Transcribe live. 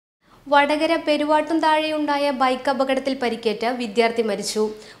Vadakara പെരുവാട്ടും താഴെയുണ്ടായ bike അപകടത്തിൽ പരിക്കേറ്റ വിദ്യാർത്ഥി മരിച്ചു.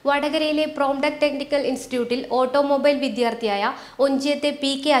 വടകരയിലെ പ്രോംടെക് ടെക്നിക്കൽ ഇൻസ്റ്റിറ്റ്യൂട്ടിൽ ഓട്ടോമൊബൈൽ വിദ്യാർത്ഥിയായ ഒഞ്ചിയത്തെ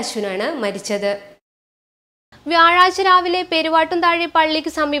PK അശ്വിനാണ് മരിച്ചത്. വ്യാഴാഴ്ച രാവിലെ പെരുവാട്ടും താഴെ പള്ളിക്ക്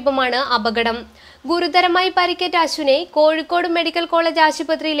സമീപമാണ് അപകടം. ഗുരുതരമായി പരിക്കേറ്റ അശ്വിനെ കോഴിക്കോട് മെഡിക്കൽ കോളേജ്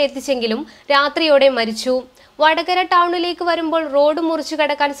ആശുപത്രിയിൽ എത്തിച്ചെങ്കിലും രാത്രിയോടെ മരിച്ചു. വടകര ടൗണിലേക്ക് വരുമ്പോൾ റോഡ് മുറിച്ചു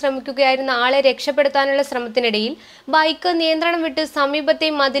കടക്കാൻ ശ്രമിക്കുകയായിരുന്ന ആളെ രക്ഷപ്പെടുത്താനുള്ള ശ്രമത്തിനിടയിൽ ബൈക്ക് നിയന്ത്രണം വിട്ട് സമീപത്തെ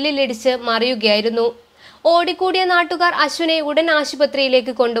മതിലിലിടിച്ച് മറിയുകയായിരുന്നു. ഓടിക്കൂടിയ നാട്ടുകാർ അശ്വിനെ ഉടൻ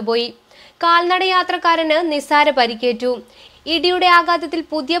ആശുപത്രിയിലേക്ക് കൊണ്ടുപോയി. കാൽനട യാത്രക്കാരന് നിസ്സാര പരിക്കേറ്റു. ഇടിയുടെ ആഘാതത്തിൽ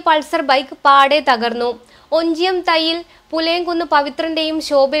പുതിയ പൾസർ ബൈക്ക് പാടെ തകർന്നു. ഒഞ്ചിയം തയ്യിൽ പുലയംകുന്ന് പവിത്രന്റെയും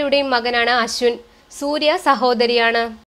ശോഭയുടെയും മകനാണ് അശ്വിൻ. സൂര്യ സഹോദരിയാണ്.